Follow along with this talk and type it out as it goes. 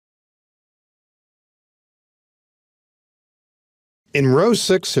In row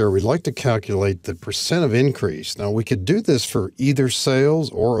 6 here, we'd like to calculate the percent of increase. Now, we could do this for either sales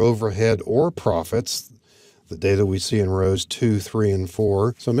or overhead or profits, the data we see in rows 2, 3, and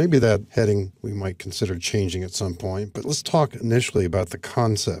 4. So maybe that heading we might consider changing at some point. But let's talk initially about the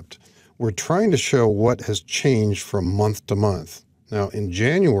concept. We're trying to show what has changed from month to month. Now, in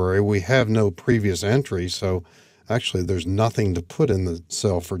January, we have no previous entry, so actually there's nothing to put in the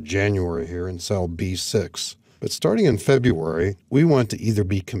cell for January here in cell B6. But starting in February, we want to either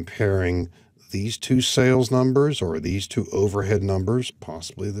be comparing these two sales numbers or these two overhead numbers,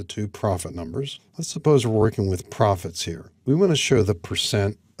 possibly the two profit numbers. Let's suppose we're working with profits here. We want to show the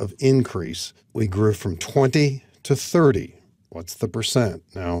percent of increase. We grew from 20 to 30. What's the percent?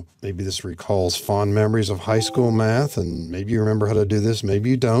 Now, maybe this recalls fond memories of high school math, and maybe you remember how to do this,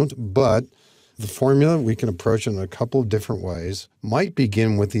 maybe you don't, but the formula, we can approach it in a couple of different ways. Might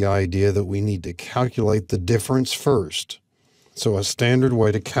begin with the idea that we need to calculate the difference first. So a standard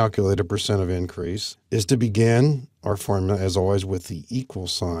way to calculate a percent of increase is to begin our formula, as always, with the equal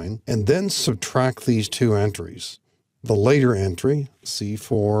sign, and then subtract these two entries. The later entry,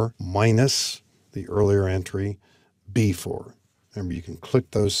 C4, minus the earlier entry, B4. Remember, you can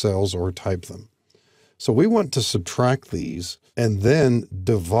click those cells or type them. So we want to subtract these and then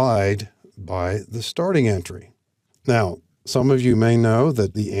divide by the starting entry. Now, some of you may know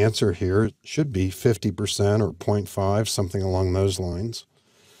that the answer here should be 50% or 0.5, something along those lines.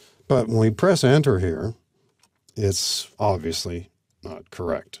 But when we press enter here, it's obviously not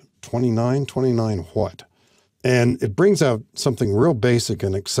correct. 29 what? And it brings out something real basic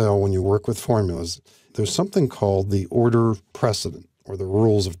in Excel when you work with formulas. There's something called the order precedent or the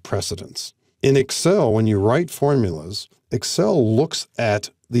rules of precedence. In Excel, when you write formulas, Excel looks at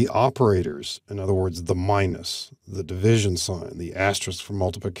the operators, in other words, the minus, the division sign, the asterisk for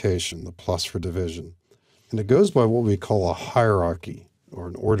multiplication, the plus for division. And it goes by what we call a hierarchy or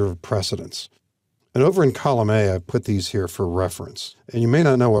an order of precedence. And over in column A, I put these here for reference. And you may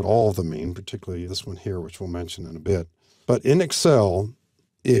not know what all of them mean, particularly this one here, which we'll mention in a bit. But in Excel,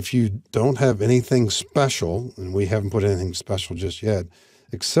 if you don't have anything special, and we haven't put anything special just yet,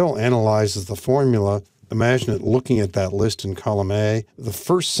 Excel analyzes the formula. Imagine it looking at that list in column A. The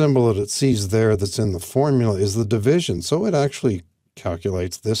first symbol that it sees there that's in the formula is the division. So it actually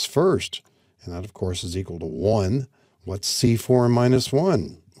calculates this first. And that, of course, is equal to 1. What's C4 minus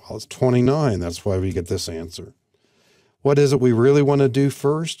 1? Well, it's 29. That's why we get this answer. What is it we really want to do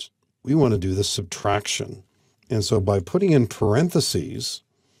first? We want to do the subtraction. And so by putting in parentheses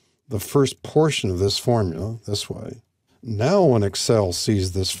the first portion of this formula this way, now when Excel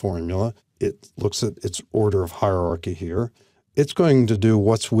sees this formula, it looks at its order of hierarchy here. It's going to do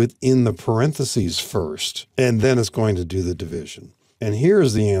what's within the parentheses first, and then it's going to do the division. And here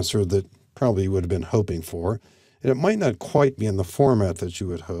is the answer that probably you would have been hoping for. And it might not quite be in the format that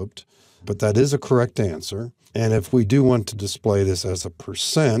you had hoped, but that is a correct answer. And if we do want to display this as a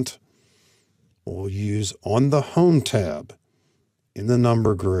percent, we'll use on the Home tab in the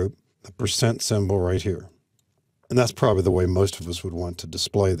number group, the percent symbol right here. And that's probably the way most of us would want to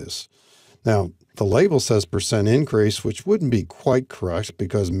display this. Now, the label says percent increase, which wouldn't be quite correct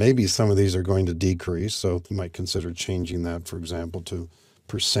because maybe some of these are going to decrease. So you might consider changing that, for example, to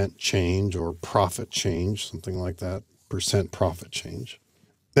percent change or profit change, something like that, percent profit change.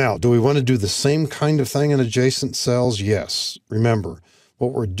 Now, do we want to do the same kind of thing in adjacent cells? Yes. Remember,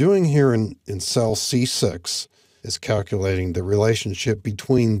 what we're doing here in cell C6 is calculating the relationship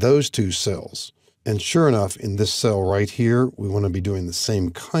between those two cells. And sure enough, in this cell right here, we want to be doing the same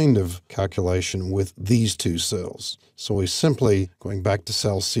kind of calculation with these two cells. So we simply, going back to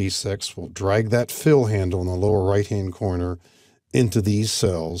cell C6, we'll drag that fill handle in the lower right-hand corner into these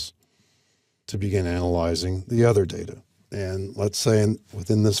cells to begin analyzing the other data. And let's say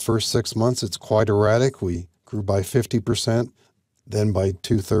within this first 6 months, it's quite erratic. We grew by 50%, then by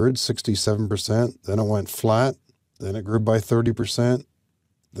 2/3, 67%. Then it went flat. Then it grew by 30%.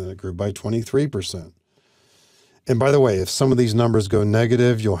 Then it grew by 23%. And by the way, if some of these numbers go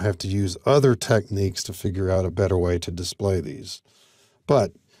negative, you'll have to use other techniques to figure out a better way to display these.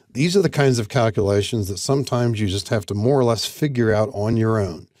 But these are the kinds of calculations that sometimes you just have to more or less figure out on your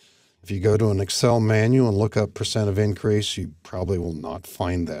own. If you go to an Excel manual and look up percent of increase, you probably will not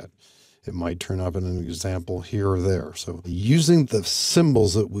find that. It might turn up in an example here or there. So using the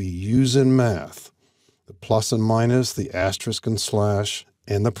symbols that we use in math, the plus and minus, the asterisk and slash,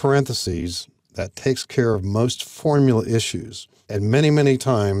 and the parentheses, that takes care of most formula issues. And many, many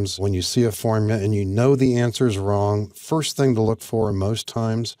times when you see a formula and you know the answer is wrong, first thing to look for most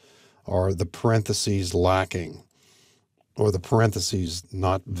times are the parentheses lacking or the parentheses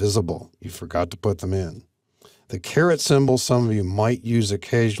not visible. You forgot to put them in. The caret symbol, some of you might use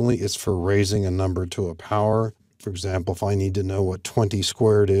occasionally. It's for raising a number to a power. For example, if I need to know what 20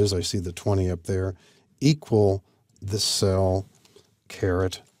 squared is, I see the 20 up there, equal this cell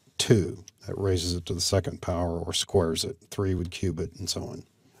caret 2. That raises it to the second power or squares it. 3 would cube it, and so on.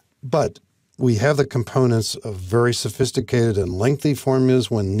 But we have the components of very sophisticated and lengthy formulas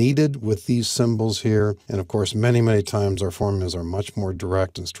when needed with these symbols here. And of course, many, many times our formulas are much more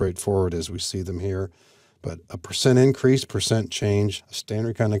direct and straightforward as we see them here. But a percent increase, percent change, a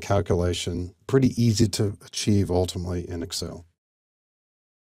standard kind of calculation, pretty easy to achieve ultimately in Excel.